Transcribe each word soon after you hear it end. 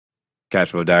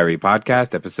Cashflow Diary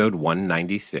Podcast, episode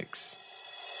 196.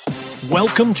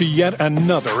 Welcome to yet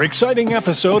another exciting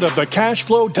episode of the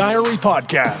Cashflow Diary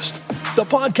Podcast, the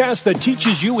podcast that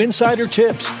teaches you insider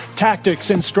tips, tactics,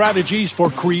 and strategies for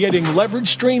creating leverage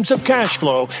streams of cash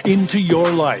flow into your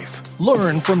life.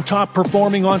 Learn from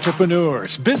top-performing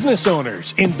entrepreneurs, business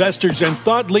owners, investors, and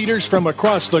thought leaders from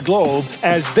across the globe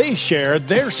as they share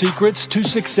their secrets to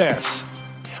success.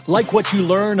 Like what you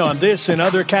learn on this and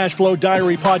other Cashflow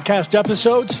Diary podcast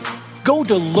episodes? Go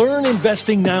to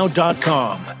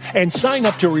learninvestingnow.com and sign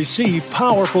up to receive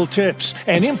powerful tips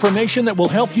and information that will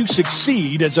help you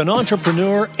succeed as an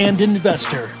entrepreneur and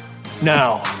investor.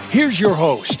 Now, here's your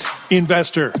host,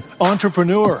 investor,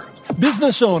 entrepreneur,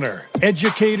 business owner,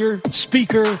 educator,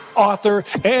 speaker, author,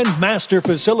 and master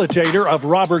facilitator of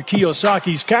Robert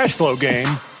Kiyosaki's cash flow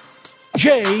game,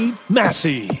 Jay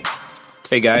Massey.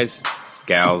 Hey guys,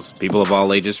 gals, people of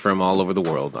all ages from all over the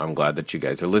world. I'm glad that you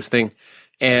guys are listening.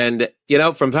 And,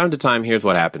 from time to time, here's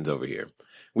what happens over here.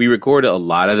 We record a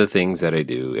lot of the things that I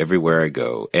do everywhere I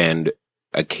go. And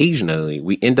occasionally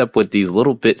we end up with these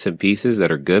little bits and pieces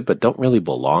that are good, but don't really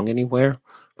belong anywhere.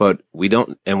 But we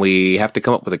have to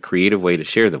come up with a creative way to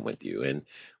share them with you. And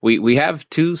we have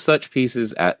two such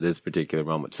pieces at this particular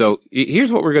moment. So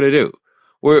here's what we're going to do.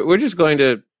 We're just going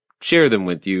to share them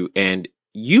with you, and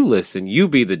you listen, you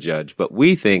be the judge. But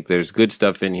we think there's good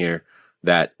stuff in here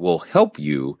that will help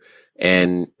you.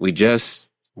 And we just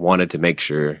wanted to make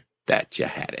sure that you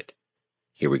had it.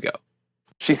 Here we go.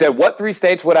 She said, what 3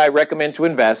 states would I recommend to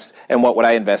invest, and what would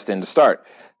I invest in to start?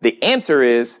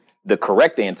 The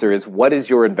correct answer is, what is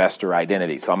your investor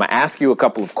identity? So I'm going to ask you a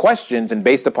couple of questions, and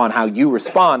based upon how you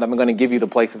respond, I'm going to give you the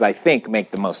places I think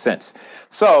make the most sense.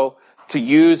 So to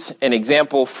use an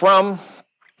example from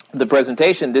the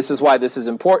presentation, this is why this is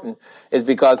important, is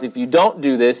because if you don't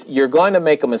do this, you're going to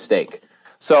make a mistake.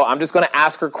 So I'm just going to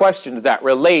ask her questions that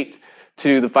relate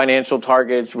to the financial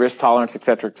targets, risk tolerance, et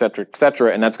cetera, et cetera, et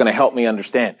cetera, and that's going to help me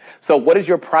understand. So what is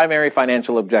your primary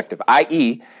financial objective?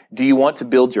 I.e., do you want to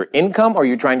build your income, or are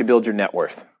you trying to build your net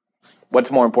worth?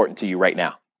 What's more important to you right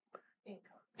now?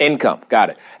 Income. Got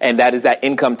it. And that is that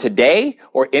income today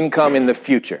or income in the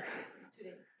future?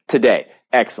 Today.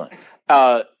 Excellent.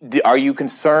 Are you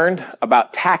concerned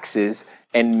about taxes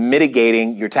and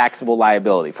mitigating your taxable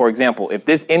liability? For example, if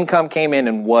this income came in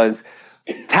and was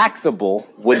taxable,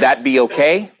 would that be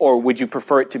okay, or would you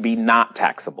prefer it to be not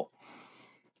taxable?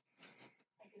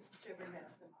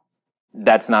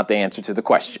 That's not the answer to the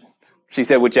question. She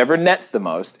said whichever nets the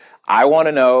most. I want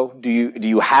to know, do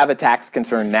you have a tax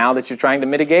concern now that you're trying to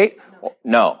mitigate?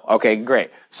 No. Okay,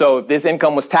 great. So if this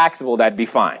income was taxable, that'd be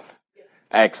fine.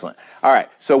 Excellent. All right.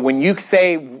 So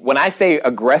when I say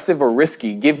aggressive or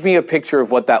risky, give me a picture of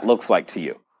what that looks like to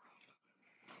you.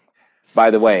 By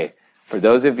the way, for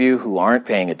those of you who aren't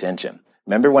paying attention,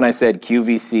 remember when I said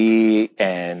QVC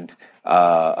and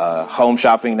Home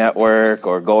Shopping Network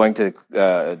or going to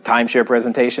timeshare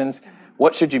presentations?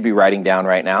 What should you be writing down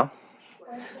right now?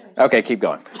 Okay, keep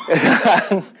going.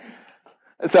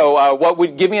 So what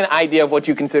would give me an idea of what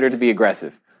you consider to be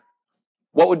aggressive?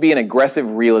 What would be an aggressive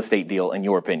real estate deal in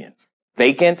your opinion?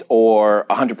 Vacant or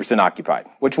 100% occupied?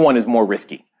 Which one is more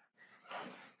risky?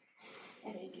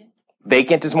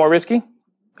 Vacant is more risky?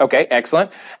 Okay,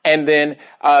 excellent. And then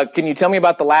can you tell me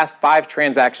about the last 5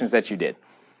 transactions that you did?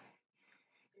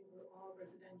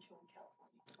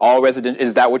 All residential.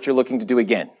 Is that what you're looking to do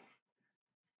again?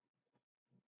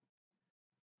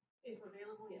 If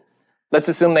available, yes. Let's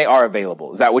assume they are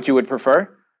available. Is that what you would prefer?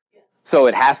 Yes. So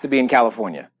it has to be in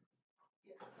California.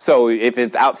 So if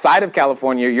it's outside of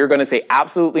California, you're going to say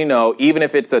absolutely no, even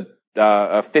if it's a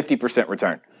 50%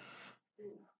 return.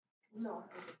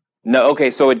 No.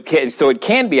 Okay. So it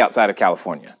can be outside of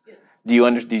California.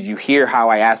 Yes. Did you hear how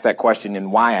I asked that question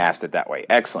and why I asked it that way?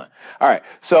 Excellent. All right.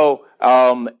 So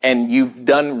and you've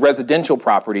done residential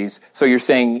properties. So you're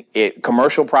saying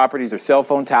commercial properties or cell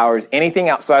phone towers, anything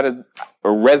outside of a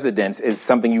residence is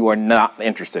something you are not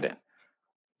interested in.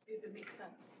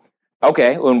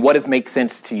 Okay, and what does make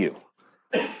sense to you?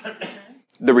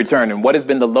 The return. And what has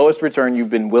been the lowest return you've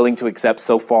been willing to accept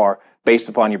so far based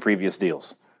upon your previous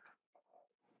deals?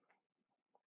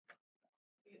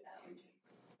 It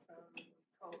averages from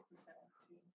 12%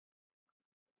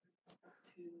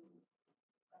 to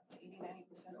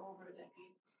 80-90% over a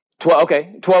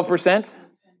decade. 12%?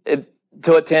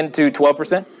 To 10 to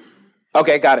 12%?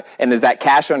 Okay, got it. And is that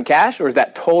cash on cash, or is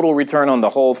that total return on the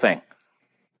whole thing?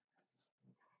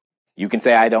 You can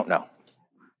say, I don't know.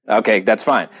 Okay, that's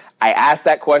fine. I asked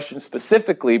that question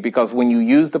specifically because when you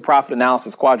use the profit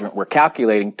analysis quadrant, we're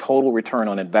calculating total return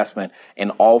on investment in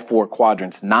all 4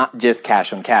 quadrants, not just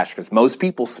cash on cash, because most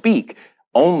people speak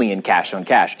only in cash on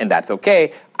cash, and that's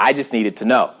okay. I just needed to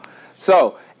know.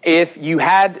 So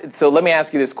let me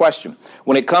ask you this question.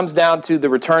 When it comes down to the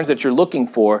returns that you're looking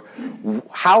for,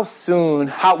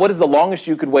 what is the longest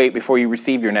you could wait before you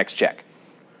receive your next check?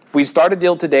 If we start a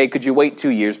deal today, could you wait 2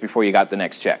 years before you got the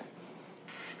next check?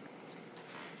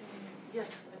 Yes,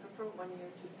 I prefer 1 year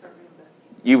to start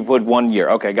reinvesting. You would 1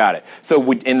 year. Okay, got it.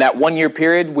 So in that 1 year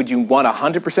period, would you want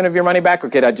 100% of your money back, or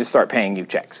could I just start paying you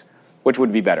checks? Which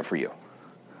would be better for you?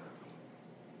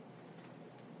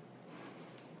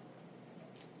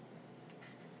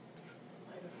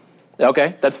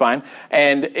 Okay, that's fine.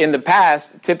 And in the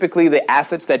past, typically the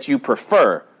assets that you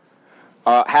prefer,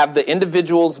 have the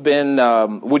individuals been,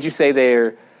 would you say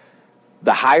they're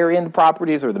the higher end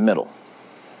properties or the middle?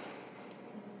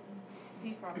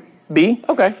 B properties. B?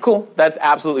 Okay, cool. That's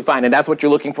absolutely fine. And that's what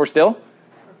you're looking for still?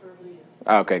 Preferably,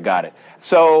 yes. Okay, got it.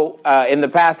 So in the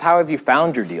past, how have you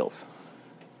found your deals?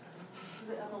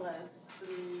 The MLS,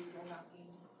 through door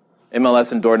knocking.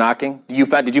 MLS and door knocking?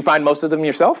 Did you find most of them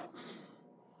yourself?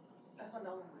 I found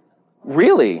all of them myself.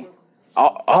 Really?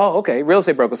 Oh, okay. Real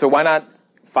estate broker. So why not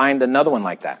find another one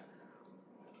like that?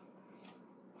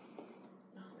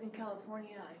 In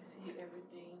California, I see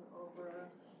everything over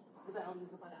the values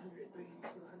about 103 to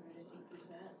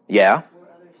 108%. Yeah.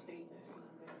 Where other states I've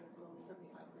seen there as low as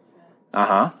 75%.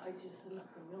 Uh-huh. I just am not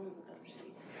familiar with other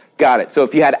states. Got it. So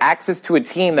if you had access to a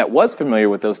team that was familiar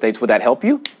with those states, would that help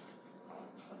you?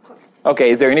 Of course. Okay.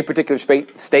 Is there any particular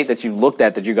state that you looked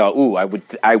at that you go, ooh,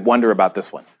 I wonder about this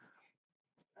one? I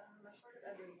started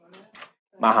at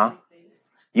Arizona. Uh-huh.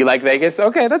 You like Vegas?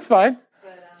 Okay, that's fine.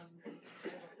 But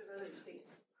there's other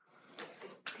states.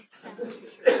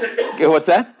 Okay, what's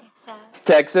that?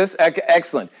 Texas.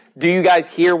 Excellent. Do you guys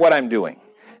hear what I'm doing?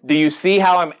 Do you see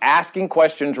how I'm asking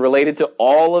questions related to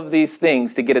all of these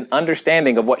things to get an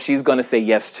understanding of what she's going to say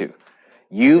yes to?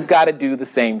 You've got to do the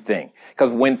same thing.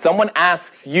 Because when someone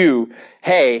asks you,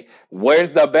 hey,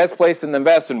 where's the best place to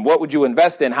invest and what would you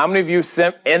invest in? How many of you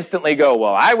instantly go,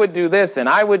 well, I would do this and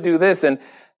I would do this, and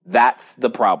that's the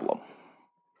problem.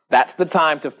 That's the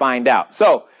time to find out.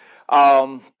 So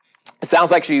it sounds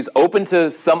like she's open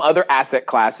to some other asset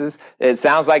classes. It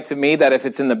sounds like to me that if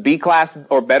it's in the B class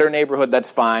or better neighborhood, that's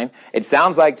fine. It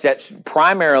sounds like that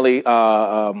primarily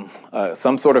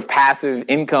some sort of passive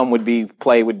income would be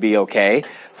okay,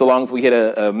 so long as we hit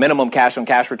a minimum cash on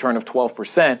cash return of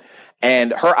 12%.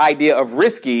 And her idea of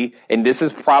risky, and this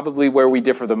is probably where we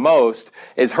differ the most,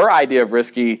 is her idea of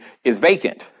risky is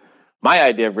vacant. My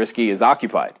idea of risky is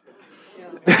occupied.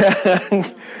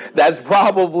 That's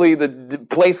probably the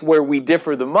place where we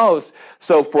differ the most.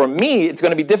 So for me, it's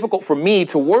going to be difficult for me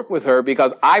to work with her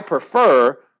because I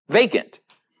prefer vacant.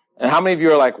 And how many of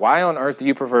you are like, why on earth do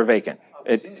you prefer vacant?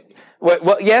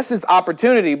 Well, yes, it's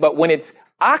opportunity, but when it's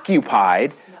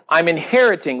occupied, I'm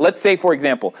inheriting. Let's say, for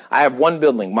example, I have one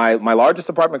building. My largest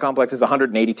apartment complex is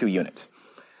 182 units.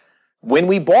 When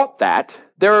we bought that,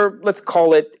 there are, let's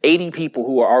call it 80 people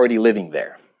who are already living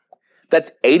there. That's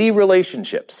 80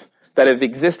 relationships that have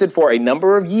existed for a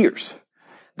number of years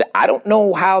that I don't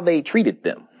know how they treated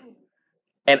them.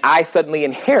 And I suddenly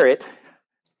inherit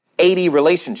 80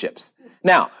 relationships.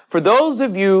 Now, for those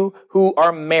of you who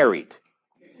are married,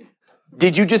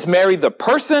 did you just marry the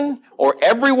person or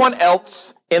everyone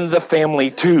else in the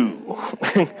family too?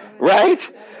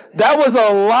 Right? That was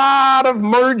a lot of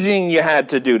merging you had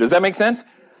to do. Does that make sense?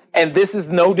 And this is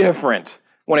no different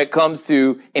when it comes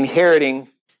to inheriting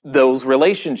those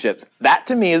relationships. That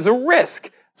to me is a risk,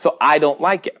 so I don't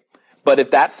like it. But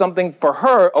if that's something for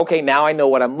her, okay, now I know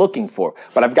what I'm looking for.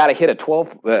 But I've got to hit a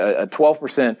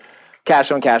 12%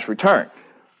 cash on cash return.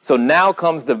 So now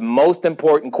comes the most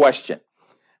important question.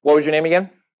 What was your name again?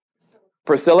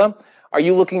 Priscilla. Are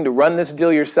you looking to run this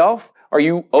deal yourself? Are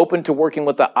you open to working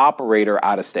with the operator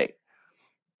out of state?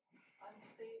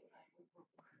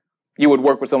 You would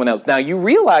work with someone else. Now, you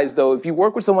realize, though, if you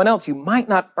work with someone else, you might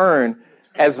not earn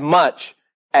as much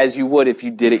as you would if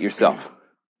you did it yourself.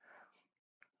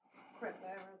 Correct.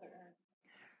 I'd rather earn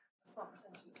a small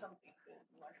percentage of something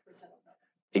than a large percentage of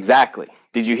nothing. Exactly.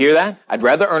 Did you hear that? I'd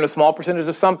rather earn a small percentage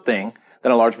of something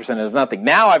than a large percentage of nothing.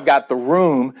 Now I've got the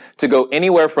room to go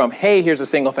anywhere from, hey, here's a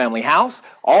single family house,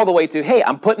 all the way to, hey,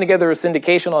 I'm putting together a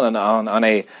syndication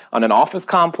on an office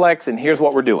complex, and here's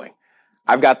what we're doing.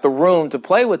 I've got the room to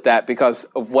play with that because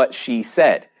of what she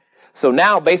said. So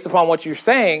now, based upon what you're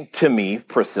saying to me,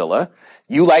 Priscilla,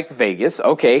 you like Vegas.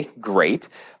 Okay, great.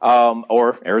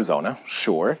 Or Arizona,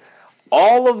 sure.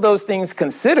 All of those things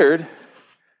considered,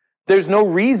 there's no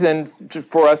reason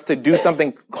for us to do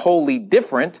something wholly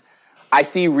different. I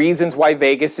see reasons why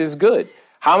Vegas is good.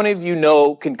 How many of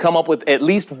you can come up with at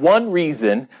least one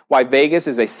reason why Vegas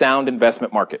is a sound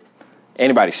investment market?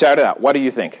 Anybody, shout it out. What do you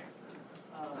think?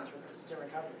 It's in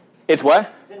recovery. It's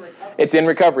what? It's in recovery. It's in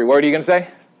recovery. What are you going to say?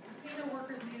 Casino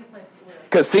workers need a place to live.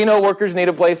 Casino workers need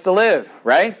a place to live,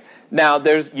 right? Now,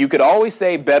 you could always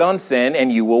say, bet on sin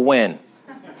and you will win.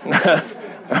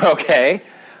 Okay?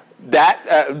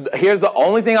 Here's the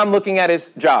only thing I'm looking at is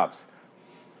jobs.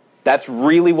 That's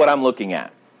really what I'm looking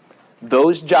at.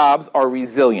 Those jobs are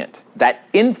resilient. That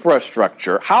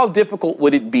infrastructure, how difficult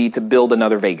would it be to build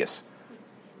another Vegas?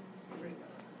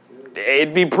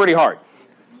 It'd be pretty hard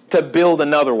to build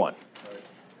another one.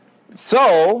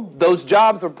 So those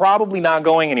jobs are probably not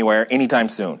going anywhere anytime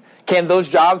soon. Can those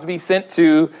jobs be sent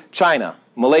to China,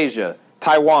 Malaysia,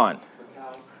 Taiwan?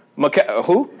 Macau.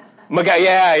 Who? Macau.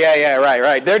 Yeah,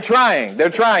 right. They're trying,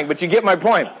 but you get my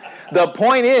point. The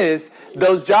point is,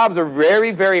 those jobs are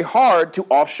very, very hard to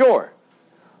offshore.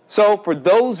 So for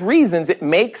those reasons, it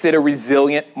makes it a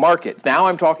resilient market. Now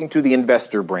I'm talking to the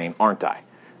investor brain, aren't I?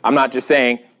 I'm not just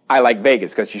saying, I like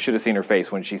Vegas, because you should have seen her face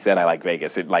when she said, I like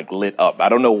Vegas. It lit up. I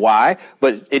don't know why,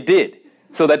 but it did.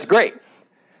 So that's great.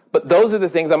 But those are the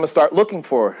things I'm going to start looking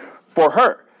for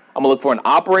her. I'm going to look for an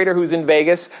operator who's in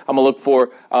Vegas. I'm going to look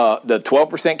for the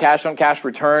 12% cash-on-cash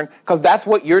return, because that's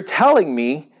what you're telling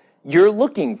me you're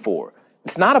looking for.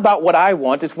 It's not about what I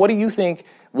want. It's what do you think,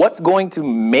 what's going to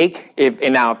make, if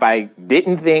I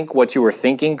didn't think what you were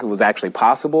thinking was actually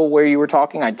possible where you were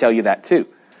talking, I'd tell you that too.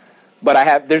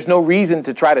 But there's no reason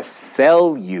to try to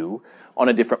sell you on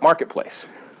a different marketplace.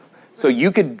 So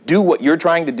you could do what you're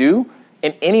trying to do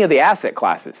in any of the asset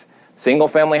classes.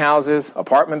 Single-family houses,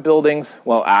 apartment buildings.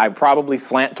 Well, I probably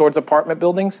slant towards apartment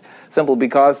buildings simply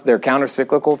because they're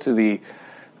counter-cyclical to the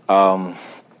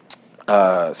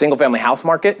single-family house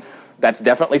market. That's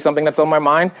definitely something that's on my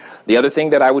mind. The other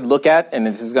thing that I would look at, and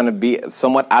this is going to be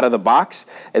somewhat out of the box,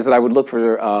 is that I would look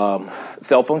for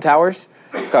cell phone towers,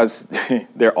 because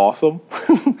they're awesome.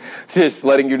 Just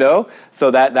letting you know.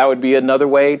 So that would be another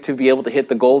way to be able to hit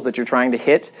the goals that you're trying to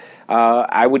hit.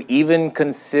 I would even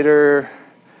consider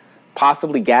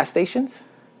possibly gas stations.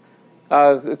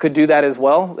 Could do that as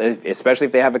well, especially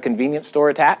if they have a convenience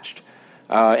store attached,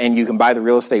 and you can buy the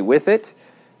real estate with it.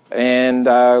 And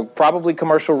probably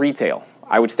commercial retail.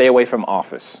 I would stay away from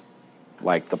office,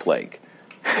 like the plague.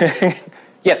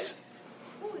 Yes?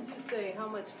 What would you say, how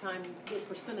much time, what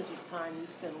percentage of time you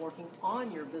spend working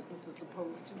on your business as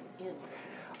opposed to in your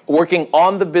business? Working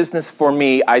on the business, for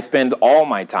me, I spend all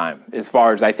my time as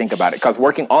far as I think about it, because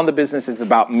working on the business is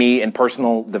about me and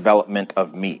personal development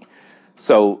of me.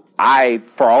 So I,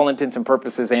 for all intents and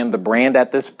purposes, am the brand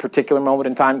at this particular moment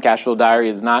in time. Cashflow Diary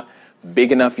is not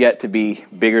big enough yet to be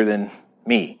bigger than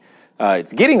me.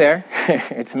 It's getting there.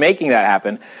 It's making that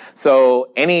happen.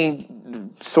 So any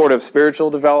sort of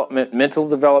spiritual development, mental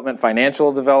development,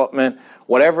 financial development,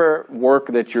 whatever work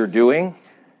that you're doing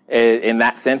in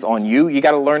that sense on you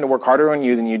got to learn to work harder on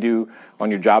you than you do on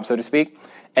your job, so to speak.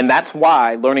 And that's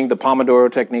why learning the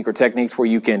Pomodoro technique or techniques where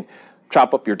you can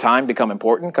chop up your time become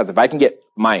important. Because if I can get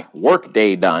my work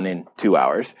day done in 2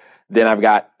 hours, then I've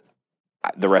got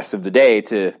the rest of the day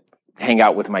to hang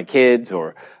out with my kids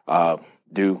or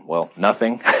do,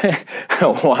 nothing.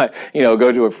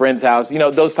 Go to a friend's house.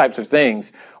 Those types of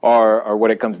things are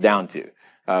what it comes down to.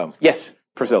 Yes,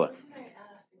 Priscilla.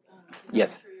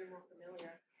 Yes. I'm sure you're more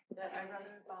familiar that I'd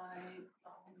rather buy a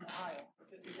home in Ohio for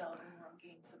 $50,000 where I'm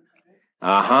getting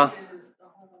 $700. Uh-huh. Versus a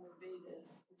home in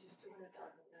Vegas, which is $200,000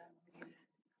 and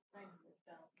I'm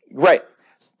getting $900,000. Right.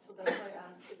 So that's why I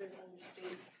asked if there's other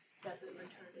states that the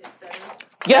return is better.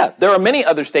 Yeah, there are many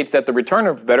other states that the return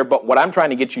are better, but what I'm trying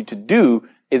to get you to do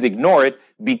is ignore it,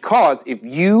 because if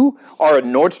you are a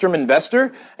Nordstrom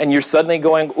investor and you're suddenly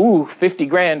going, ooh, 50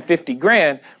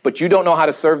 grand, but you don't know how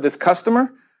to serve this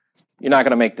customer, you're not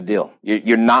going to make the deal.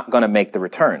 You're not going to make the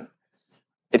return.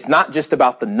 It's not just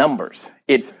about the numbers.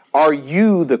 It's, are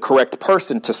you the correct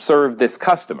person to serve this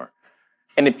customer?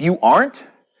 And if you aren't,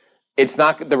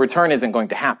 the return isn't going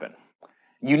to happen.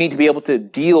 You need to be able to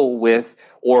deal with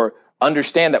or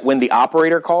understand that when the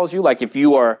operator calls you, like if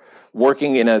you are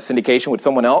working in a syndication with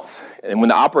someone else, and when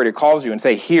the operator calls you and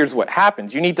say, here's what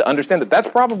happens, you need to understand that that's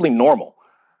probably normal,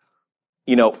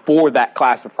 for that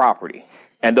class of property.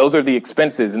 And those are the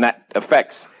expenses, and that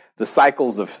affects the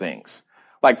cycles of things.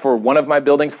 Like for one of my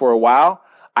buildings for a while,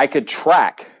 I could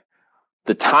track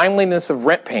the timeliness of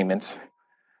rent payments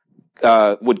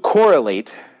would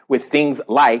correlate with things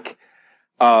like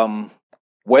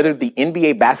whether the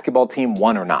NBA basketball team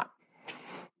won or not.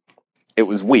 It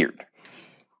was weird.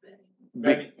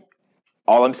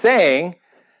 All I'm saying,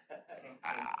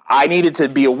 I needed to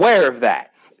be aware of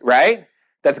that, right?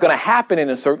 that's going to happen in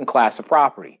a certain class of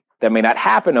property that may not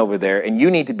happen over there, and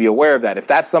you need to be aware of that. If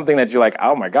that's something that you're like,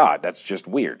 oh my God, that's just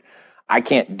weird, I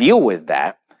can't deal with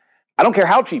that, I don't care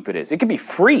how cheap it is. It could be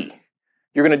free.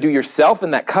 You're going to do yourself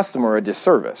and that customer a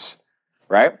disservice,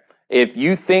 right? If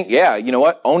you think, yeah, you know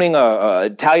what, owning a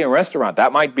Italian restaurant,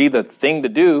 that might be the thing to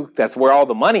do. That's where all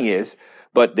the money is.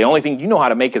 But the only thing you know how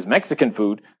to make is Mexican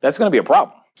food. That's going to be a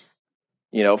problem,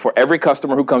 you know, for every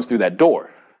customer who comes through that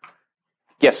door.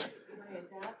 Yes.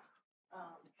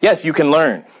 Yes, you can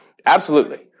learn.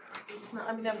 Absolutely. It's not,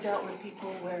 I mean, I've dealt with people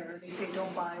where they say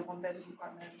don't buy one-bedroom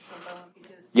apartments, don't buy one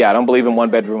because... Yeah, I don't believe in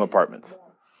one-bedroom apartments.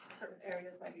 Certain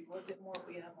areas might be worth it more if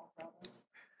we have more problems.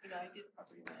 You know, I did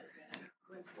property management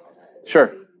with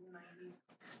Sure. in the 90s.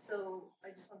 So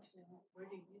I just want to know, where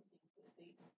do you think the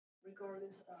states,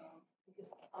 regardless of,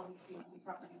 because obviously you do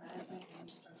property management and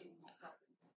you start getting more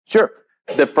properties. Sure.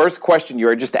 The first question,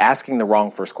 you're just asking the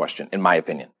wrong first question, in my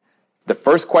opinion. The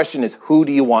first question is, who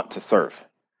do you want to serve?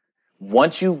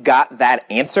 Once you got that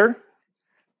answer,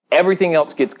 everything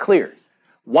else gets clear.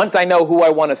 Once I know who I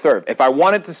want to serve, if I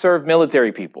wanted to serve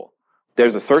military people,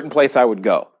 there's a certain place I would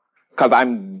go because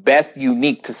I'm best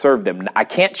unique to serve them. I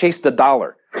can't chase the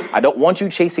dollar. I don't want you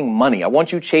chasing money. I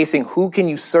want you chasing who can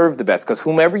you serve the best, because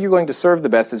whomever you're going to serve the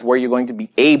best is where you're going to be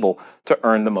able to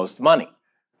earn the most money.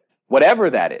 Whatever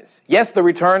that is. Yes, the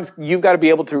returns, you've got to be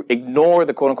able to ignore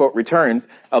the quote-unquote returns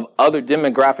of other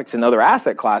demographics and other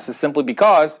asset classes simply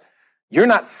because you're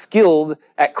not skilled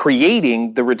at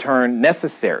creating the return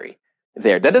necessary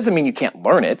there. That doesn't mean you can't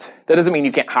learn it. That doesn't mean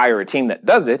you can't hire a team that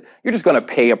does it. You're just going to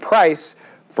pay a price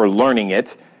for learning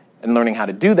it and learning how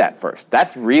to do that first.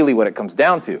 That's really what it comes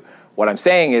down to. What I'm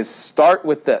saying is start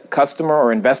with the customer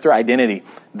or investor identity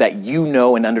that you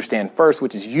know and understand first,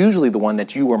 which is usually the one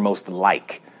that you are most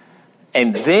like,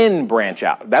 and then branch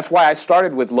out. That's why I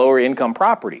started with lower income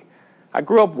property. I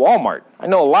grew up Wal-Mart. I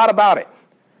know a lot about it.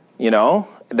 You know,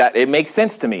 that it makes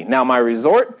sense to me. Now, my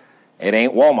resort, it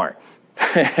ain't Walmart.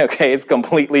 Okay, it's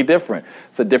completely different.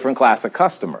 It's a different class of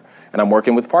customer. And I'm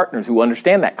working with partners who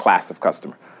understand that class of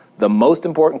customer. The most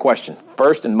important question,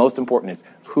 first and most important, is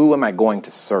who am I going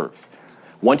to serve?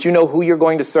 Once you know who you're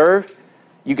going to serve,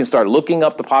 you can start looking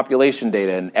up the population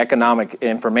data and economic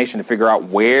information to figure out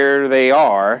where they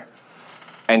are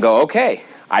and go, okay,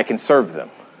 I can serve them.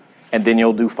 And then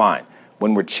you'll do fine.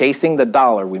 When we're chasing the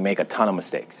dollar, we make a ton of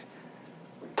mistakes.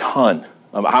 Ton.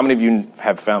 How many of you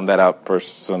have found that out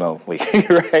personally,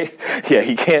 right? Yeah,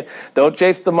 you can't, don't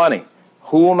chase the money.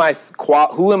 Who am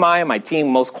I and my team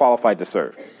most qualified to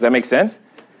serve? Does that make sense?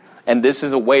 And this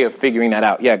is a way of figuring that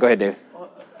out. Yeah, go ahead, Dave. Well,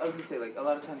 I was going to say, like, a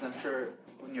lot of times I'm sure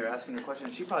when you're asking her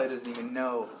questions, she probably doesn't even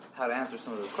know how to answer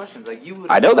some of those questions. Like, you would.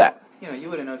 I know that. You know, you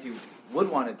wouldn't know if you would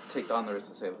want to take on the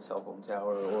risk of, say, a cell phone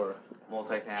tower or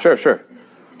multifamily. Sure.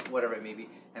 Whatever it may be.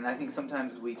 And I think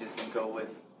sometimes we just go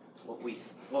with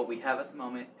what we have at the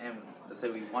moment, and let's say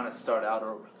we want to start out,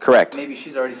 or correct. Maybe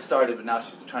she's already started, but now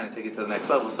she's trying to take it to the next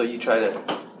level. So you try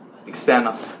to expand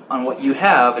on what you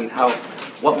have and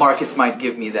what markets might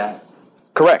give me that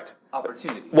correct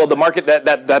opportunity. Well, the market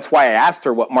that's why I asked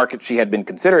her what market she had been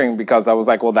considering, because I was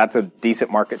like, well, that's a decent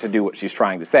market to do what she's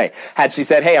trying to say. Had she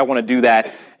said, hey, I want to do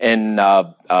that in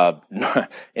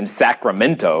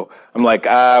Sacramento, I'm like,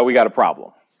 we got a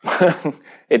problem.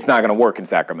 It's not going to work in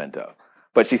Sacramento.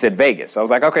 But she said Vegas. So I was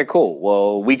like, okay, cool.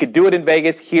 Well, we could do it in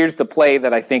Vegas. Here's the play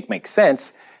that I think makes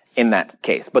sense in that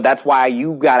case. But that's why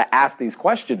you got to ask these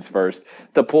questions first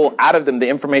to pull out of them the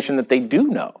information that they do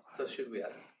know. So should we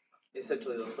ask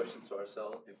essentially those questions to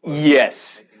ourselves?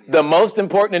 Yes. The most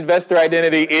important investor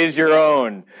identity is your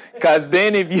own. Because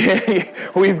then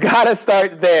we've got to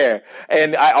start there.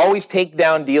 And I always take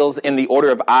down deals in the order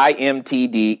of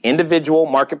IMTD, individual,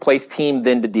 marketplace, team,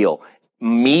 then the deal.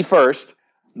 Me first.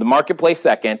 The marketplace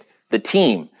second, the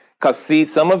team. Because, see,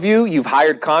 some of you've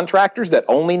hired contractors that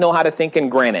only know how to think in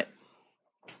granite.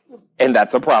 And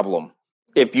that's a problem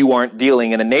if you aren't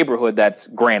dealing in a neighborhood that's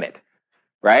granite,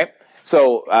 right?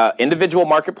 So individual,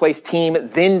 marketplace, team,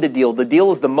 then the deal. The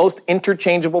deal is the most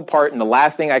interchangeable part and the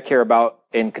last thing I care about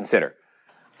and consider.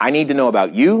 I need to know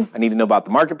about you. I need to know about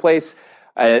the marketplace.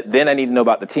 Then I need to know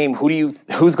about the team. Who's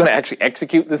going to actually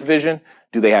execute this vision?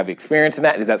 Do they have experience in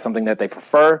that? Is that something that they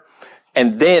prefer?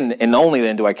 And then, and only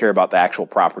then, do I care about the actual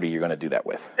property you're going to do that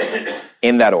with.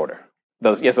 In that order.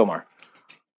 Yes, Omar.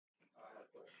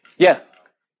 Yeah.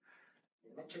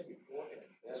 You mentioned before an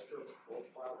investor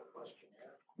profile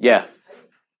questionnaire. Yeah.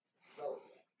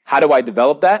 How do I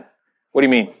develop that? What do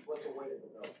you mean? What's a way to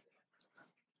develop it?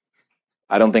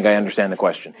 I don't think I understand the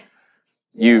question.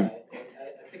 I think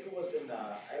it was in,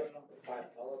 I don't know, the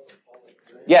 5 pillars of public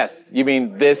good. Yes, you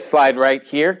mean this slide right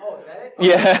here? Oh, is that it?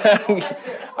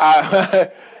 Yeah.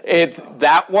 It's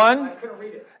that one. I couldn't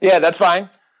read it. Yeah, that's fine.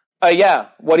 Yeah.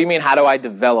 What do you mean? How do I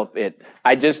develop it?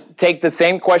 I just take the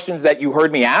same questions that you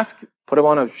heard me ask, put them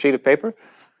on a sheet of paper,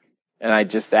 and I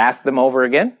just ask them over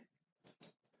again.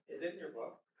 Is it in your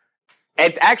book?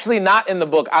 It's actually not in the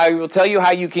book. I will tell you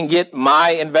how you can get my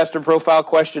investor profile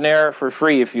questionnaire for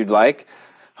free if you'd like.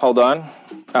 Hold on.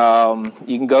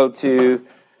 You can go to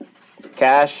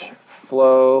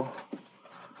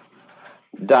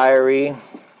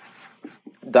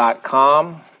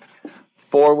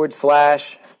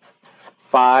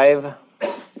cashflowdiary.com/5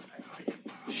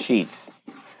 sheets.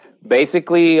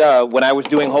 Basically, when I was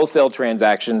doing wholesale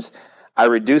transactions, I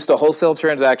reduced a wholesale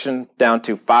transaction down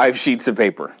to 5 sheets of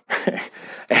paper.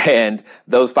 And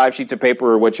those 5 sheets of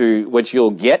paper are what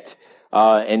you'll get.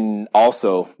 And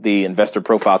also the investor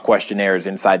profile questionnaire is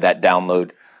inside that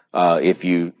download if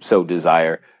you so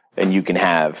desire. And you can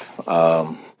have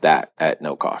that at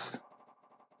no cost.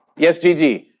 Yes,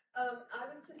 Gigi? I was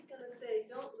just going to say,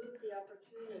 don't lose the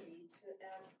opportunity to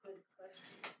ask good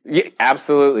questions. Yeah,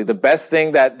 absolutely. The best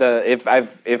thing that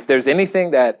if there's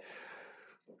anything that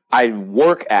I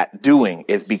work at doing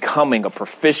is becoming a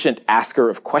proficient asker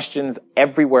of questions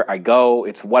everywhere I go.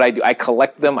 It's what I do. I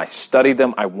collect them. I study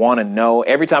them. I want to know.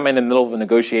 Every time I'm in the middle of the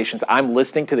negotiations, I'm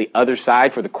listening to the other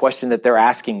side for the question that they're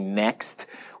asking next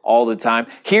all the time.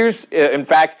 Here's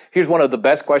one of the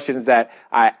best questions that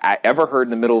I ever heard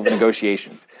in the middle of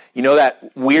negotiations. You know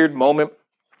that weird moment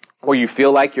where you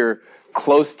feel like you're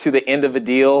close to the end of a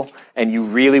deal and you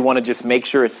really want to just make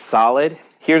sure it's solid?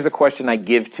 Here's a question I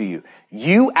give to you.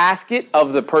 You ask it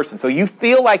of the person. So you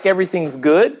feel like everything's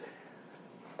good,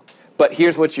 but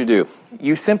here's what you do.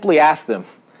 You simply ask them,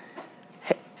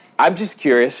 hey, I'm just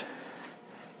curious,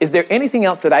 is there anything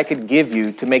else that I could give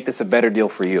you to make this a better deal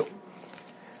for you?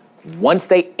 Once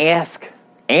they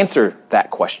answer that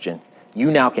question,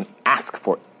 you now can ask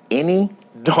for any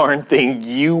darn thing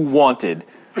you wanted,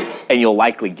 and you'll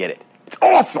likely get it. It's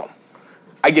awesome.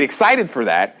 I get excited for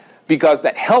that because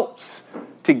that helps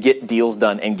to get deals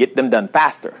done and get them done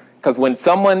faster. Because when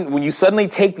you suddenly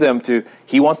take them to,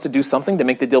 he wants to do something to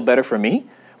make the deal better for me,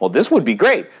 well, this would be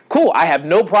great. Cool, I have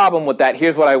no problem with that.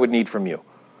 Here's what I would need from you.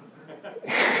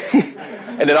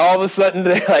 And then all of a sudden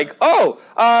they're like,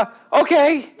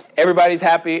 okay. Everybody's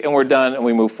happy and we're done and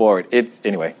we move forward.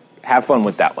 Anyway, have fun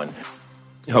with that one.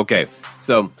 Okay,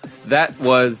 so that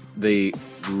was the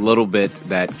little bit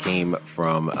that came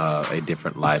from a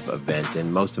different live event.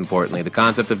 And most importantly, the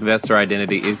concept of investor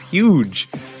identity is huge.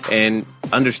 And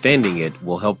understanding it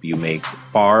will help you make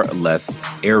far less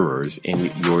errors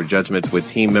in your judgments with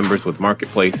team members, with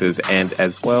marketplaces, and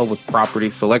as well with property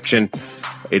selection.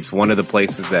 It's one of the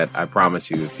places that I promise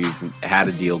you, if you've had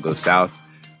a deal go south,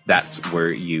 that's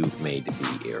where you made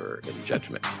the error in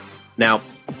judgment. Now,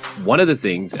 one of the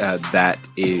things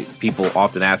people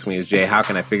often ask me is, Jay, how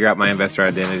can I figure out my investor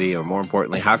identity? Or more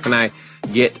importantly, how can I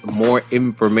get more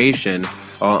information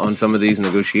on some of these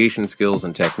negotiation skills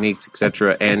and techniques,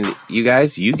 etc.? And you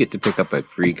guys, you get to pick up a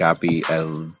free copy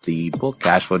of the book,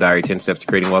 Cash Flow Diary, 10 Steps to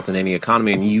Creating Wealth in Any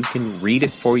Economy, and you can read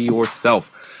it for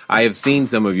yourself. I have seen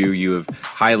some of you have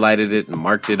highlighted it and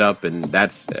marked it up, and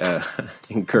that's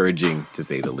encouraging to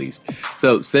say the least.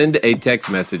 So send a text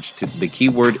message to the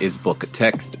keyword is book.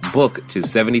 Text book to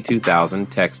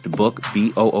 72,000. Text book,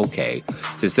 BOOK,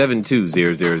 to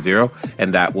 72000,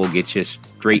 and that will get you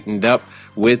straightened up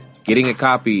with getting a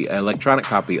copy, an electronic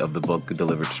copy of the book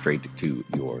delivered straight to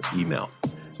your email.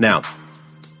 Now,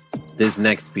 this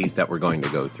next piece that we're going to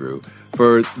go through,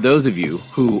 for those of you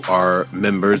who are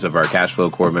members of our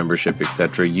Cashflow Core membership,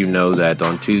 etc., you know that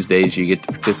on Tuesdays you get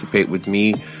to participate with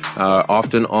me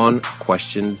often on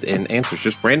questions and answers,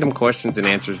 just random questions and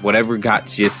answers, whatever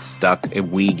got you stuck,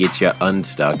 and we get you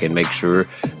unstuck and make sure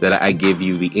that I give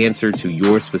you the answer to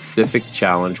your specific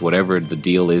challenge, whatever the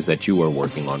deal is that you are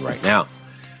working on right now.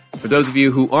 For those of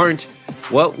you who aren't,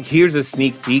 well, here's a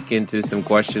sneak peek into some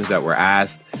questions that were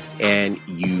asked, and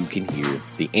you can hear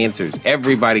the answers.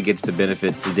 Everybody gets the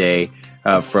benefit today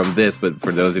from this, but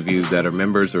for those of you that are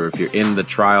members or if you're in the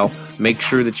trial, make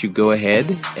sure that you go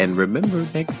ahead and remember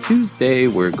next Tuesday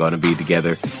we're going to be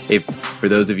together. For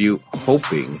those of you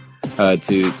hoping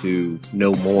to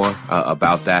know more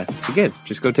about that, again,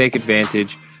 just go take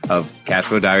advantage of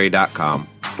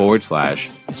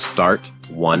cashflowdiary.com/start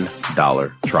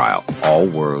 $1 trial. All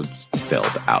words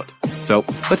spelled out. So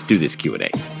let's do this Q&A.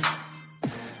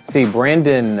 See,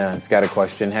 Brandon has got a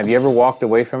question. Have you ever walked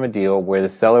away from a deal where the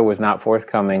seller was not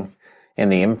forthcoming in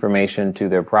the information to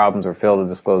their problems or failed to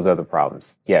disclose other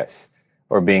problems? Yes.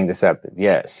 Or being deceptive?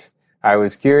 Yes. I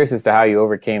was curious as to how you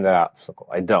overcame that obstacle.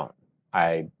 I don't.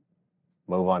 I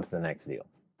move on to the next deal.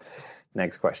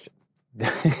 Next question.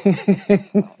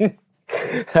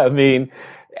 I mean,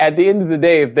 at the end of the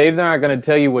day, if they're not going to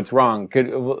tell you what's wrong, could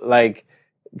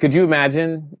you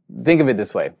imagine? Think of it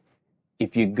this way.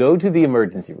 If you go to the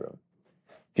emergency room,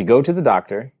 if you go to the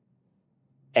doctor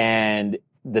and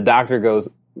the doctor goes,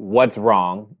 "What's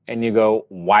wrong?" and you go,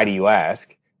 "Why do you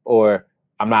ask?" or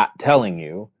 "I'm not telling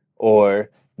you," or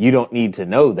 "You don't need to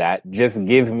know that. Just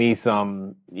give me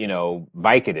some,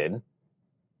 Vicodin."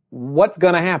 What's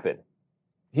going to happen?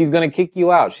 He's going to kick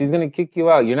you out. She's going to kick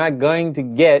you out. You're not going to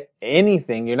get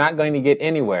anything. You're not going to get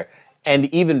anywhere. And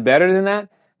even better than that,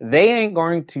 they ain't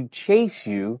going to chase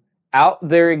you out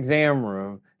their exam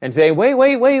room and say, wait,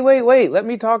 let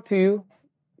me talk to you.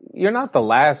 You're not the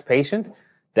last patient.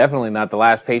 Definitely not the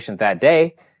last patient that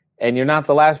day. And you're not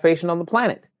the last patient on the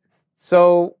planet.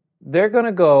 So they're going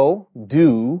to go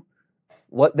do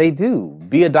what they do.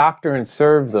 Be a doctor and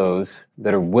serve those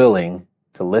that are willing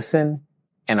to listen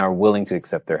and are willing to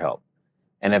accept their help.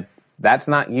 And if that's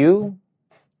not you,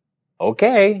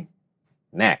 okay,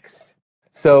 next.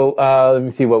 So let me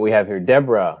see what we have here.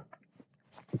 Deborah's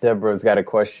got a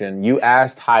question. You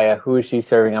asked Haya, who is she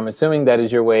serving? I'm assuming that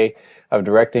is your way of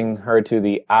directing her to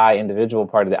the I individual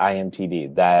part of the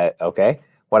IMTD. Okay.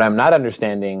 What I'm not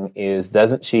understanding is,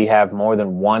 doesn't she have more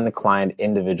than one client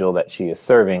individual that she is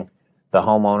serving? The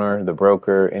homeowner, the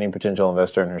broker, any potential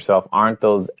investor, and herself. Aren't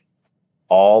those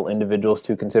all individuals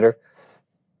to consider?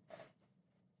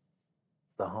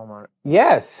 The homeowner.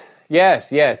 Yes,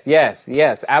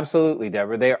 absolutely,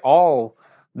 Deborah.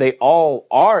 They all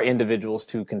are individuals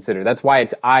to consider. That's why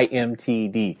it's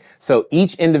IMTD. So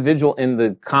each individual in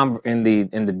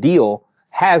the deal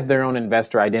has their own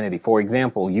investor identity. For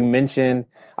example, you mentioned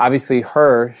obviously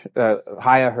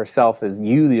Haya herself is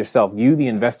you yourself, you the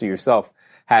investor yourself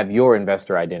have your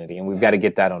investor identity, and we've got to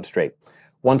get that on straight.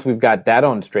 Once we've got that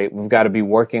on straight, we've got to be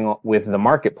working with the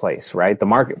marketplace, right? The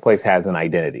marketplace has an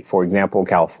identity. For example,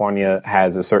 California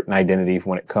has a certain identity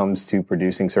when it comes to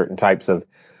producing certain types of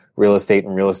real estate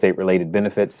and real estate related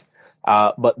benefits.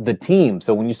 But the team,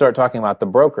 so when you start talking about the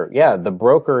broker, the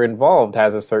broker involved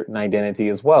has a certain identity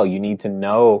as well. You need to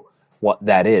know what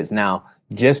that is. Now,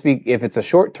 if it's a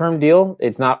short-term deal,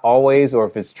 it's not always, or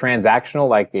if it's transactional,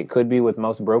 like it could be with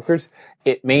most brokers,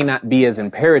 it may not be as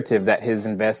imperative that his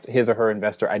or her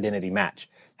investor identity match.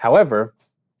 However,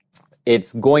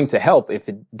 it's going to help if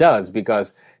it does,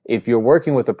 because if you're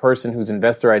working with a person whose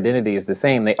investor identity is the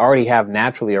same, they already have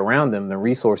naturally around them the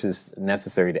resources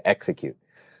necessary to execute.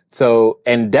 So,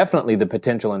 and definitely the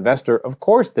potential investor, of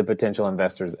course, the potential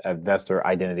investor's investor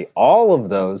identity, all of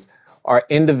those are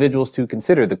individuals to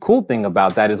consider. The cool thing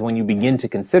about that is when you begin to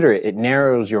consider it, it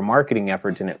narrows your marketing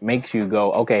efforts and it makes you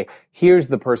go, okay, here's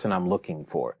the person I'm looking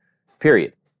for,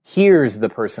 period. Here's the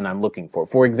person I'm looking for.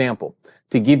 For example,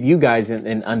 to give you guys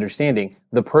an understanding,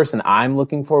 the person I'm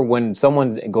looking for when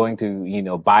someone's going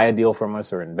to, buy a deal from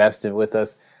us or invest in with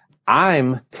us,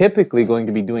 I'm typically going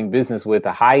to be doing business with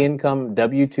a high income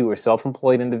W-2 or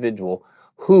self-employed individual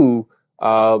who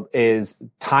is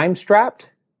time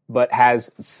strapped, but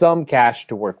has some cash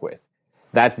to work with.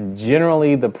 That's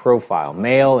generally the profile.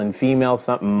 Male and female,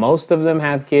 most of them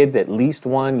have kids, at least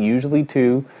one, usually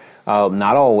two.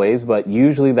 Not always, but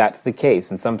usually that's the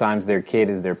case. And sometimes their kid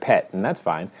is their pet, and that's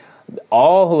fine.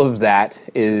 All of that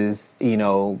is,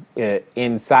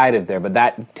 inside of there, but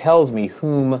that tells me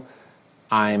whom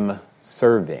I'm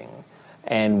serving.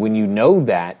 And when you know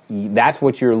that, that's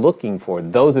what you're looking for.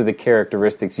 Those are the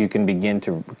characteristics you can begin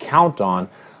to count on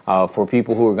for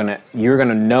people who you're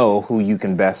gonna know who you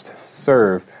can best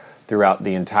serve throughout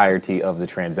the entirety of the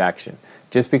transaction.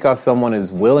 Just because someone is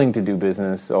willing to do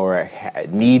business or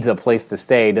needs a place to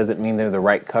stay doesn't mean they're the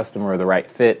right customer or the right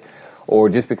fit. Or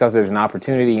just because there's an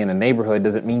opportunity in a neighborhood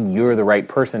doesn't mean you're the right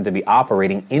person to be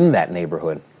operating in that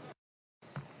neighborhood.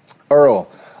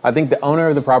 Earl, I think the owner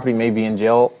of the property may be in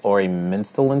jail or a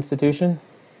mental institution.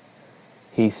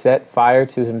 He set fire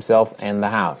to himself and the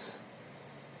house.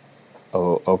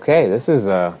 Oh, okay. This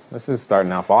is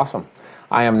starting off awesome.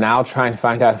 I am now trying to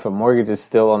find out if a mortgage is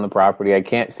still on the property. I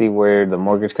can't see where the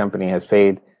mortgage company has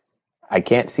paid.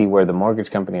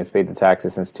 The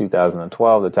taxes since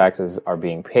 2012. The taxes are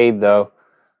being paid though.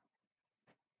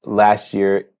 Last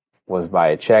year was by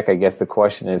a check. I guess the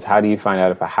question is, how do you find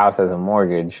out if a house has a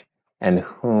mortgage and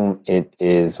whom it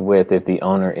is with if the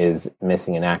owner is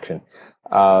missing in action?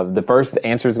 The first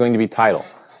answer is going to be title.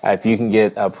 If you can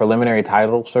get a preliminary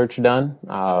title search done,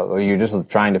 or you're just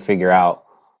trying to figure out,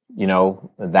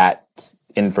 that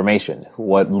information,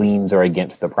 what liens are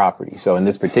against the property. So in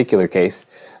this particular case,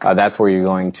 that's where you're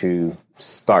going to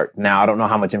start. Now, I don't know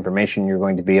how much information you're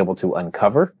going to be able to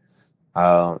uncover,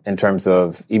 In terms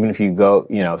of, even if you go,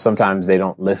 sometimes they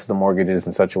don't list the mortgages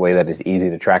in such a way that it's easy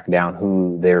to track down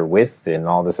who they're with and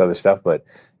all this other stuff, but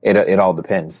it all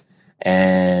depends.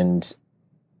 And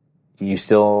you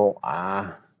still,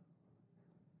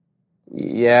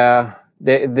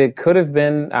 they could have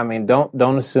been. I mean,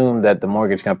 don't assume that the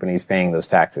mortgage company is paying those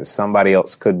taxes. Somebody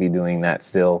else could be doing that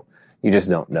still. You just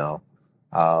don't know.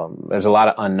 There's a lot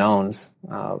of unknowns,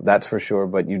 that's for sure,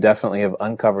 but you definitely have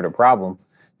uncovered a problem.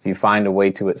 If you find a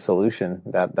way to its solution,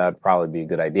 that'd probably be a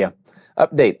good idea.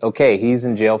 Update. Okay, he's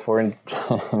in jail for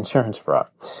insurance fraud.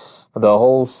 The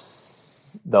whole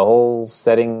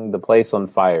setting the place on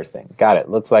fire thing. Got it.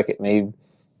 Looks like it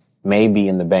may be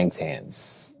in the bank's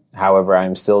hands. However,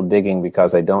 I'm still digging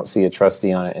because I don't see a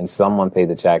trustee on it and someone paid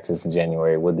the taxes in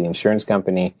January. Would the insurance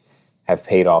company have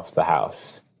paid off the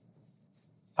house?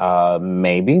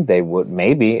 Maybe they would.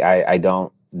 Maybe I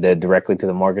don't. Directly to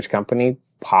the mortgage company.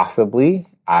 Possibly.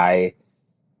 I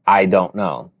don't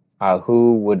know.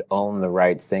 Who would own the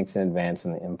rights? Thanks in advance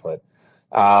in the input.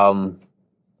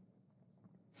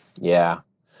 Yeah.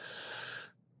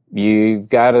 You've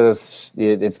got to.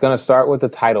 It's going to start with the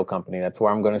title company. That's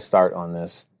where I'm going to start on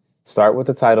this. Start with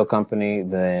the title company,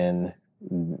 then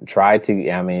try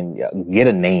to. I mean, get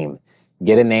a name.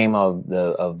 Get a name of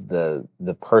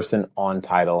the person on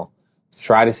title.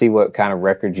 Try to see what kind of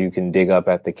records you can dig up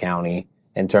at the county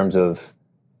in terms of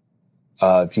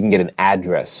if you can get an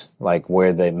address, like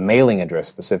where the mailing address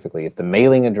specifically. If the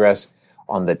mailing address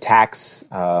on the tax,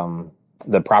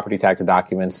 the property tax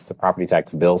documents, the property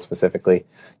tax bill specifically,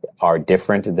 are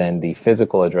different than the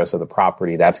physical address of the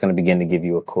property, that's going to begin to give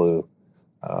you a clue.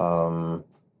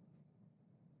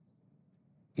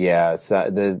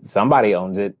 Somebody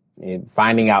owns it.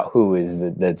 Finding out who is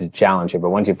the challenge here. But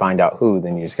once you find out who,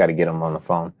 then you just got to get them on the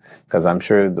phone, because I'm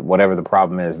sure that whatever the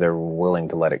problem is, they're willing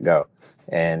to let it go.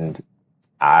 And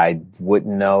I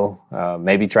wouldn't know.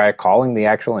 Maybe try calling the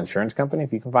actual insurance company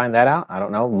if you can find that out. I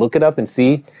don't know. Look it up and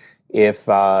see if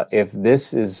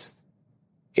this is.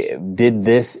 Did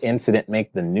this incident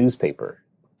make the newspaper?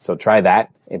 So try that.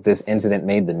 If this incident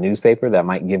made the newspaper, that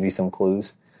might give you some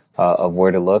clues of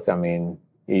where to look. I mean,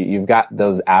 you've got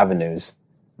those avenues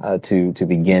to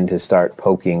begin to start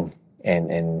poking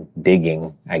and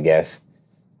digging, I guess.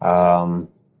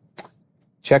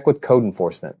 Check with code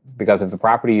enforcement, because if the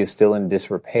property is still in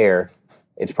disrepair,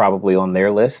 it's probably on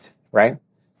their list, right?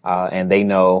 And they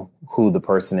know who the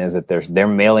person is that they're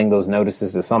mailing those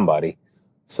notices to somebody.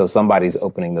 So somebody's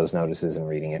opening those notices and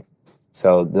reading it.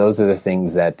 So those are the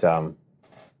things that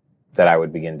I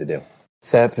would begin to do.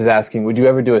 Seth is asking, would you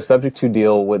ever do a subject to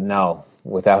deal without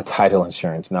title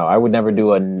insurance? No, I would never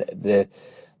do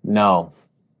no.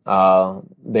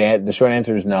 The short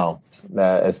answer is no.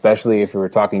 Especially if we were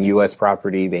talking U.S.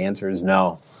 property, the answer is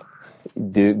no.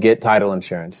 Get title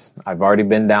insurance. I've already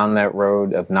been down that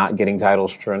road of not getting title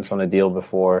insurance on a deal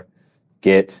before.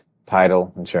 Get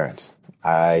title insurance.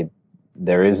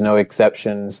 There is no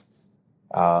exceptions,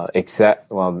 except,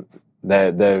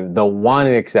 the one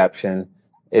exception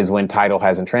is when title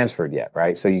hasn't transferred yet,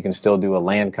 right? So you can still do a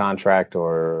land contract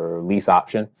or lease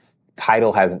option.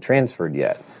 Title hasn't transferred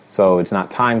yet. So it's not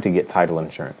time to get title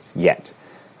insurance yet.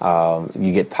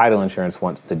 You get title insurance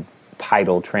once the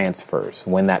title transfers.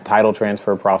 When that title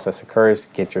transfer process occurs,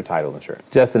 get your title insurance.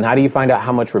 Justin, how do you find out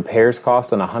how much repairs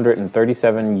cost on a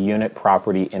 137 unit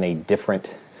property in a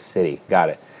different city? Got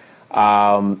it.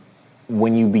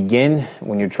 When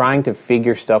you're trying to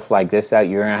figure stuff like this out,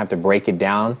 you're going to have to break it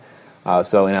down.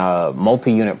 So in a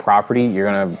multi-unit property,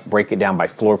 you're going to break it down by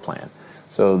floor plan.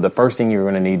 So the first thing you're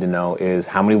going to need to know is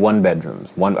how many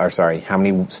how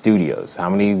many studios, how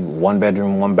many 1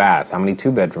 bedroom, 1 bath, how many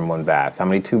 2 bedroom, 1 bath, how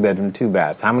many 2 bedroom, 2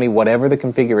 baths, how many, whatever the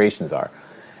configurations are.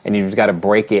 And you just got to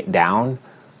break it down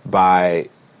by,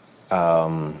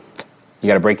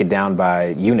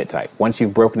 unit type. Once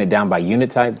you've broken it down by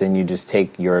unit type, then you just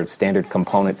take your standard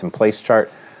components and place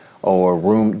chart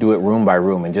or do it room by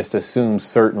room and just assume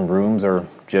certain rooms are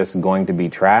just going to be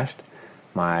trashed.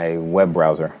 My web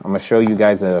browser. I'm going to show you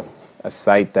guys a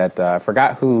site that I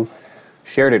forgot who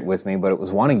shared it with me, but it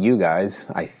was one of you guys,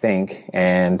 I think,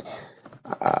 and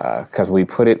because we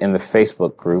put it in the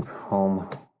Facebook group,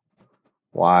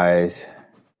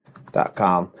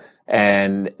 homewise.com,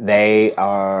 and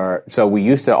so we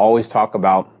used to always talk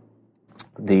about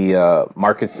the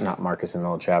Marcus and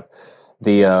Millichap,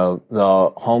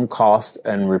 the home cost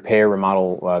and repair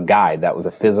remodel guide. That was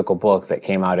a physical book that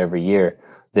came out every year.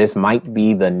 This might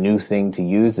be the new thing to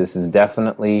use. This is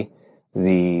definitely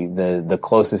the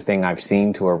closest thing I've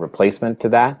seen to a replacement to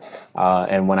that.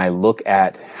 And when I look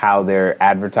at how they're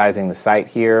advertising the site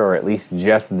here, or at least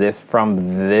just this from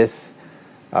this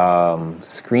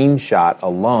screenshot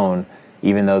alone,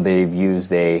 even though they've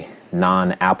used a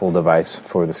non-Apple device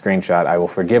for the screenshot, I will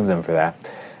forgive them for that.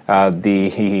 At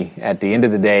the end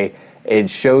of the day,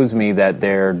 it shows me that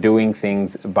they're doing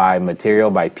things by material,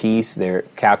 by piece. They're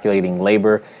calculating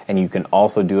labor, and you can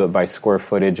also do it by square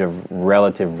footage of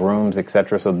relative rooms,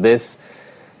 etc. So this,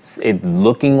 it's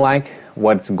looking like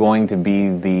what's going to be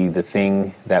the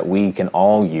thing that we can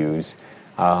all use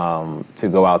to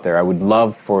go out there. I would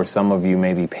love for some of you,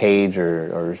 maybe Paige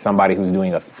or somebody who's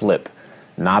doing a flip,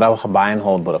 not a buy and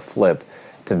hold, but a flip,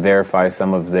 to verify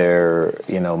some of their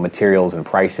materials and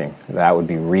pricing. That would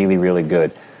be really, really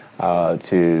good.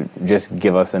 To just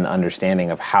give us an understanding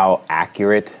of how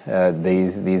accurate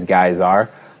these guys are.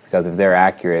 Because if they're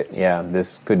accurate,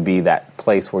 this could be that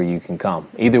place where you can come.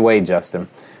 Either way, Justin,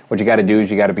 what you got to do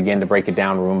is you got to begin to break it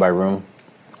down room by room.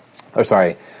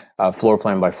 Floor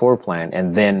plan by floor plan,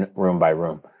 and then room by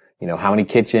room. How many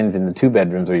kitchens in the 2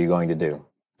 bedrooms are you going to do?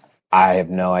 I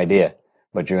have no idea,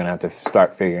 but you're going to have to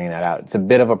start figuring that out. It's a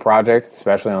bit of a project,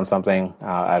 especially on something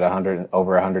at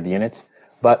over 100 units.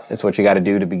 But it's what you got to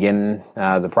do to begin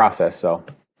the process. So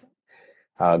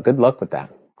good luck with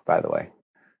that, by the way.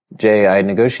 Jay, I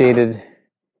negotiated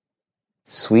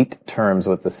sweet terms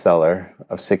with the seller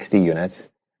of 60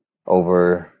 units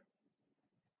over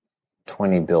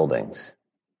 20 buildings.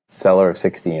 Seller of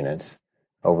 60 units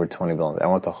over 20 buildings. I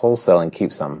want to wholesale and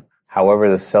keep some. However,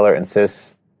 the seller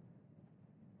insists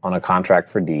on a contract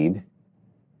for deed,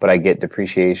 but I get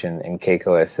depreciation, and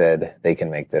Keiko has said they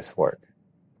can make this work.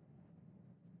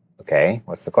 Okay,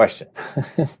 what's the question?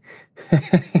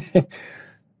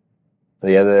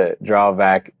 The other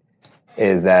drawback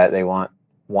is that they want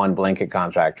one blanket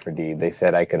contract for deed. They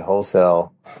said I could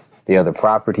wholesale the other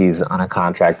properties on a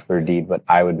contract for deed, but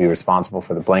I would be responsible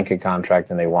for the blanket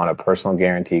contract, and they want a personal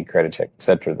guarantee, credit check,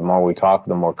 etc. The more we talk,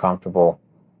 the more comfortable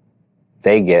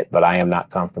they get, but I am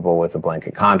not comfortable with a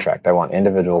blanket contract. I want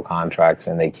individual contracts,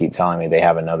 and they keep telling me they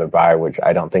have another buyer, which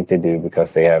I don't think they do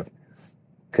because they have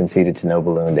conceded to no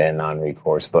balloon and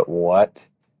non-recourse. But what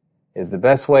is the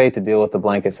best way to deal with the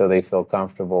blanket so they feel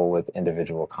comfortable with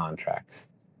individual contracts?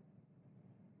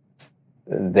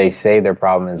 They say their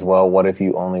problem is, well, what if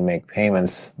you only make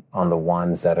payments on the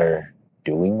ones that are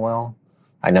doing well?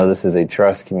 I know this is a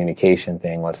trust communication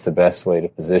thing. What's the best way to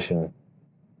position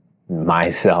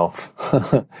myself?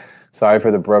 Sorry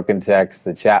for the broken text.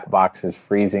 The chat box is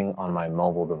freezing on my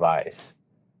mobile device.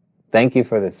 Thank you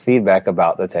for the feedback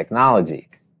about the technology.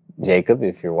 Jacob,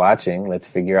 if you're watching, let's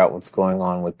figure out what's going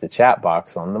on with the chat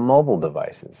box on the mobile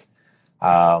devices.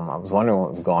 I was wondering what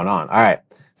was going on. All right.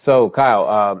 So,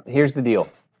 Kyle, here's the deal.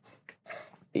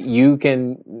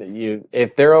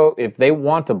 If they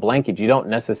want to blanket, you don't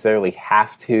necessarily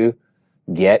have to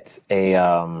get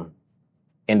a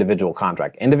individual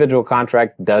contract. Individual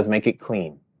contract does make it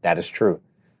clean. That is true.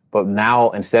 But now,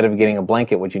 instead of getting a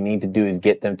blanket, what you need to do is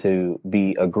get them to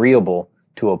be agreeable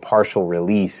to a partial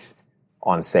release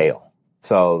on sale.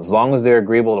 So as long as they're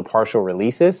agreeable to partial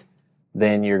releases,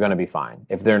 then you're going to be fine.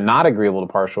 If they're not agreeable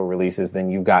to partial releases,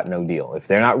 then you've got no deal. If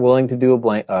they're not willing to do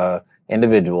a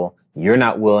individual, you're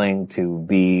not willing to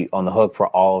be on the hook for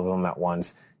all of them at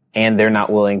once, and they're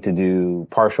not willing to do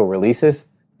partial releases,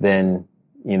 then,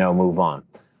 move on.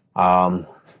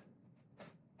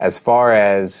 As far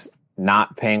as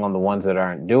not paying on the ones that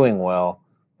aren't doing well,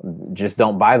 just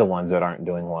don't buy the ones that aren't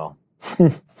doing well.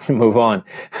 Move on.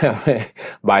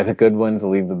 Buy the good ones,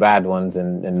 leave the bad ones,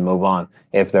 and move on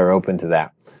if they're open to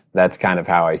that. That's kind of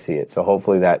how I see it. So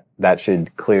hopefully that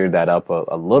should clear that up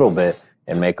a little bit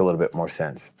and make a little bit more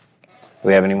sense. Do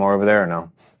we have any more over there or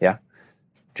no? Yeah?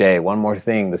 Jay, one more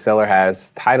thing. The seller has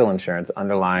title insurance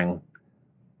underlying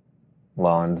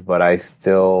loans, but I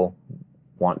still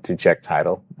want to check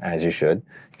title, as you should.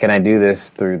 Can I do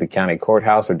this through the county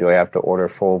courthouse, or do I have to order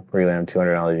full prelim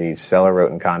 $200 each? Seller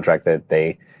wrote in contract that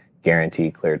they guarantee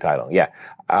clear title. Yeah.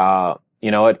 You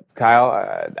know what,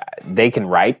 Kyle? They can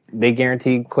write they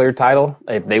guarantee clear title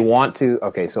if they want to.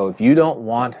 Okay, so if you don't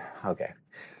want, okay.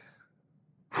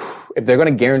 If they're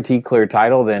going to guarantee clear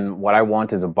title, then what I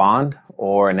want is a bond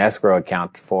or an escrow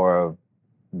account for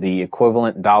the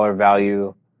equivalent dollar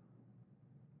value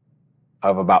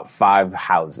of about 5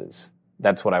 houses.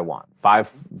 That's what I want.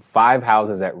 Five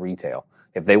houses at retail.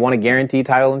 If they want to guarantee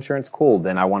title insurance, cool.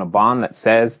 Then I want a bond that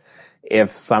says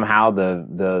if somehow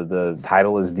the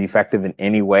title is defective in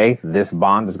any way, this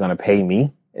bond is going to pay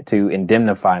me to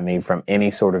indemnify me from any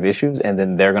sort of issues, and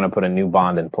then they're going to put a new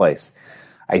bond in place.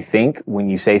 I think when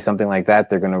you say something like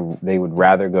that, they would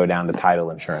rather go down the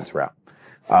title insurance route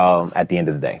at the end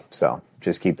of the day. So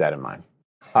just keep that in mind.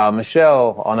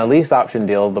 Michelle, on a lease option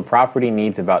deal, the property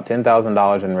needs about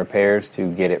 $10,000 in repairs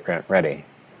to get it rent ready.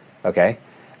 Okay.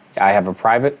 I have a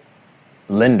private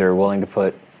lender willing to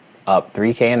put up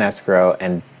 $3K in escrow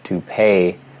and to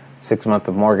pay 6 months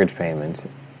of mortgage payments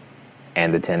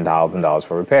and the $10,000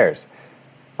 for repairs.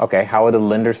 Okay, how would the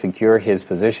lender secure his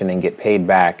position and get paid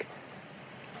back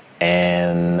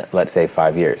in, let's say,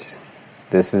 5 years?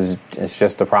 It's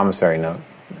just a promissory note.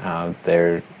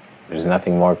 There's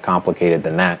nothing more complicated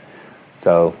than that.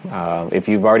 So if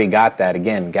you've already got that,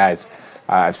 again, guys,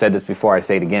 I've said this before, I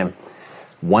say it again.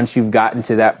 Once you've gotten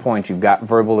to that point, you've got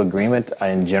verbal agreement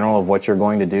in general of what you're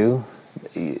going to do.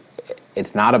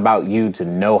 It's not about you to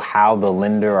know how the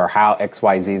lender or how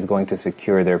XYZ is going to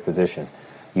secure their position.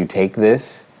 You take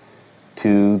this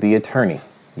to the attorney.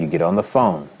 You get on the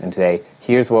phone and say,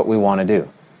 here's what we want to do.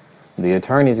 The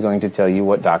attorney is going to tell you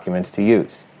what documents to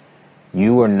use.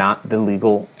 You are not the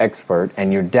legal expert,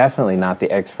 and you're definitely not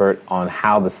the expert on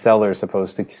how the seller is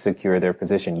supposed to secure their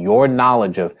position. Your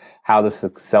knowledge of how the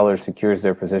seller secures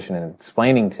their position and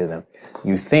explaining to them,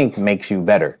 you think makes you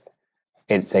better.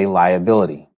 It's a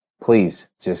liability. Please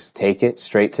just take it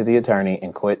straight to the attorney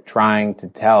and quit trying to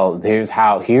tell,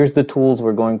 here's the tools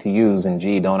we're going to use, and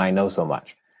gee, don't I know so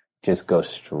much. Just go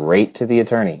straight to the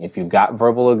attorney. If you've got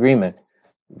verbal agreement,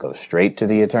 go straight to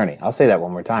the attorney. I'll say that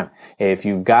one more time. If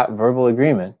you've got verbal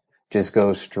agreement, just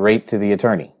go straight to the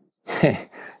attorney.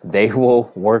 They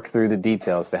will work through the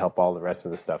details to help all the rest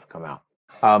of the stuff come out.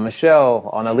 Michelle,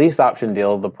 on a lease option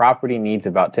deal, the property needs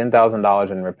about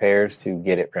 $10,000 in repairs to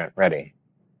get it rent ready.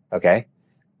 Okay.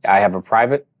 I have a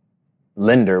private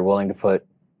lender willing to put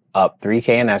up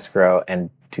 $3K in escrow and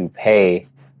to pay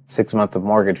 6 months of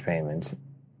mortgage payments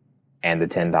and the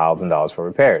 $10,000 for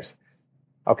repairs.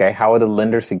 Okay, how would the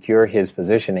lender secure his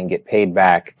position and get paid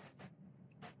back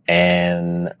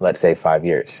in, let's say, 5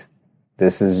 years?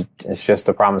 It's just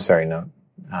a promissory note.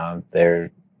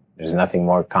 There's nothing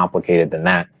more complicated than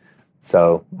that.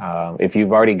 So if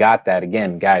you've already got that,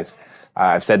 again, guys,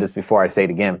 I've said this before, I say it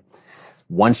again.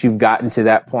 Once you've gotten to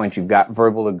that point, you've got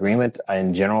verbal agreement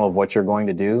in general of what you're going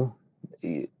to do.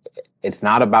 It's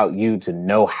not about you to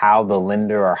know how the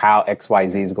lender or how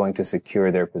XYZ is going to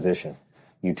secure their position.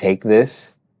 You take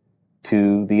this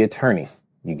to the attorney.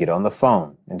 You get on the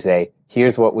phone and say,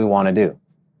 here's what we want to do.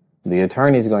 The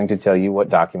attorney is going to tell you what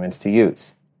documents to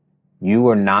use. You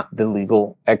are not the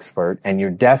legal expert, and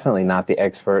you're definitely not the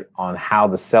expert on how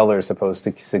the seller is supposed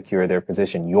to secure their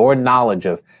position. Your knowledge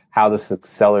of how the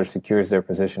seller secures their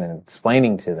position and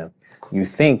explaining to them, you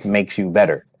think makes you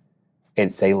better.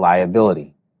 It's a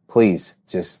liability. Please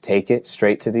just take it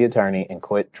straight to the attorney and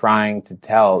quit trying to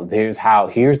tell,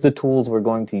 here's the tools we're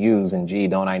going to use, and gee,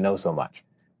 don't I know so much.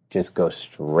 Just go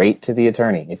straight to the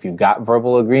attorney. If you've got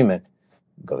verbal agreement,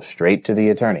 go straight to the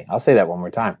attorney. I'll say that one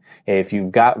more time. If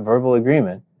you've got verbal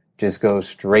agreement, just go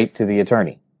straight to the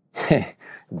attorney.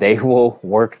 They will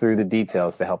work through the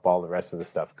details to help all the rest of the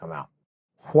stuff come out.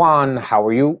 Juan, how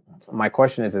are you? My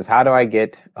question is how do I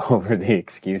get over the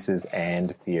excuses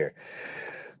and fear?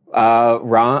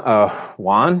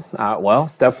 Juan, well,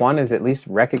 step one is at least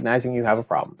recognizing you have a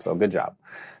problem. So good job.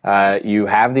 You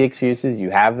have the excuses, you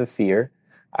have the fear.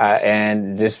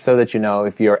 And just so that you know,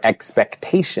 if your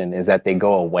expectation is that they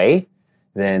go away,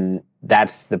 then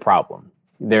that's the problem.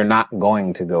 They're not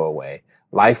going to go away.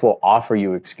 Life will offer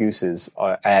you excuses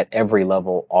at every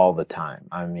level all the time.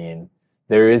 I mean,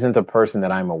 there isn't a person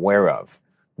that I'm aware of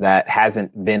that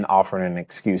hasn't been offered an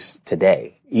excuse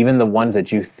today. Even the ones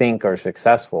that you think are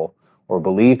successful or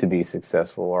believe to be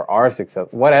successful or are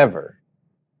successful, whatever,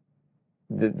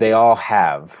 they all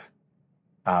have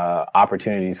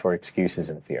opportunities for excuses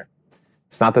and fear.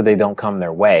 It's not that they don't come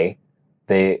their way.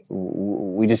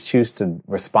 We just choose to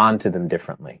respond to them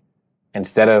differently.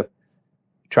 Instead of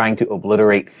trying to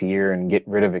obliterate fear and get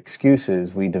rid of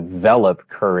excuses, we develop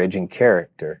courage and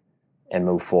character and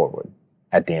move forward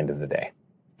at the end of the day.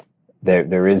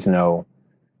 There is no,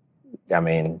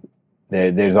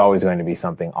 there's always going to be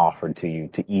something offered to you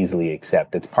to easily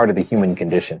accept. It's part of the human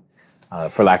condition,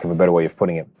 for lack of a better way of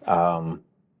putting it.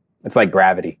 It's like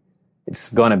gravity.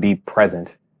 It's going to be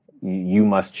present. You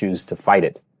must choose to fight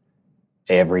it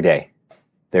every day.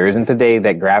 There isn't a day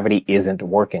that gravity isn't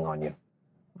working on you.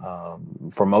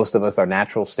 For most of us, our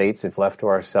natural states, if left to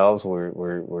ourselves,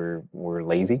 we're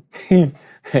lazy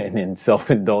and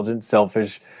self-indulgent,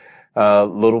 selfish,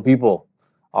 little people,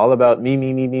 all about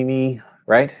me,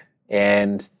 right?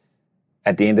 And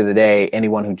at the end of the day,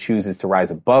 anyone who chooses to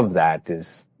rise above that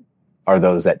are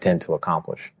those that tend to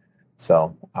accomplish.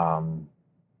 So,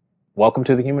 welcome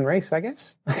to the human race, I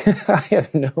guess. I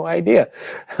have no idea.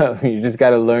 You just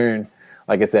got to learn,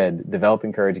 like I said,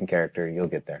 developing courage and character. You'll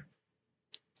get there.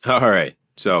 All right.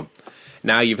 So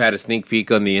now you've had a sneak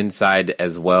peek on the inside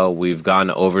as well. We've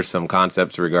gone over some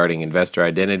concepts regarding investor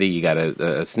identity. You got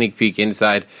a sneak peek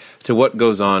inside to what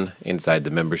goes on inside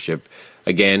the membership.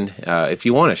 Again, if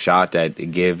you want a shot at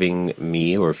giving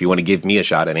me, or if you want to give me a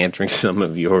shot at answering some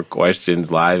of your questions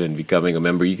live and becoming a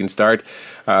member, you can start.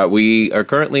 We are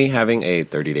currently having a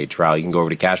 30-day trial. You can go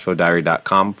over to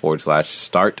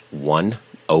cashflowdiary.com/start1,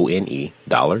 ONE,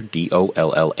 dollar,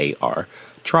 DOLLAR,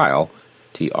 trial,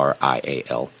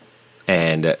 TRIAL,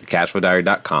 and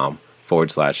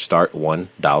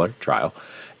cashflowdiary.com/start$1 trial.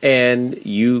 And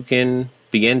you can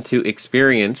begin to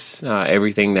experience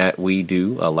everything that we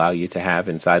do allow you to have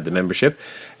inside the membership.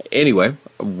 Anyway,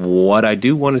 what I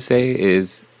do want to say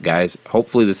is, guys,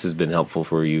 hopefully this has been helpful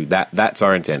for you. That's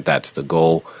our intent. That's the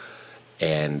goal.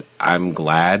 And I'm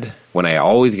glad when I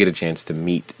always get a chance to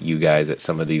meet you guys at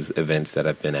some of these events that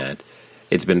I've been at.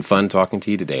 It's been fun talking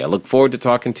to you today. I look forward to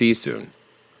talking to you soon.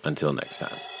 Until next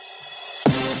time.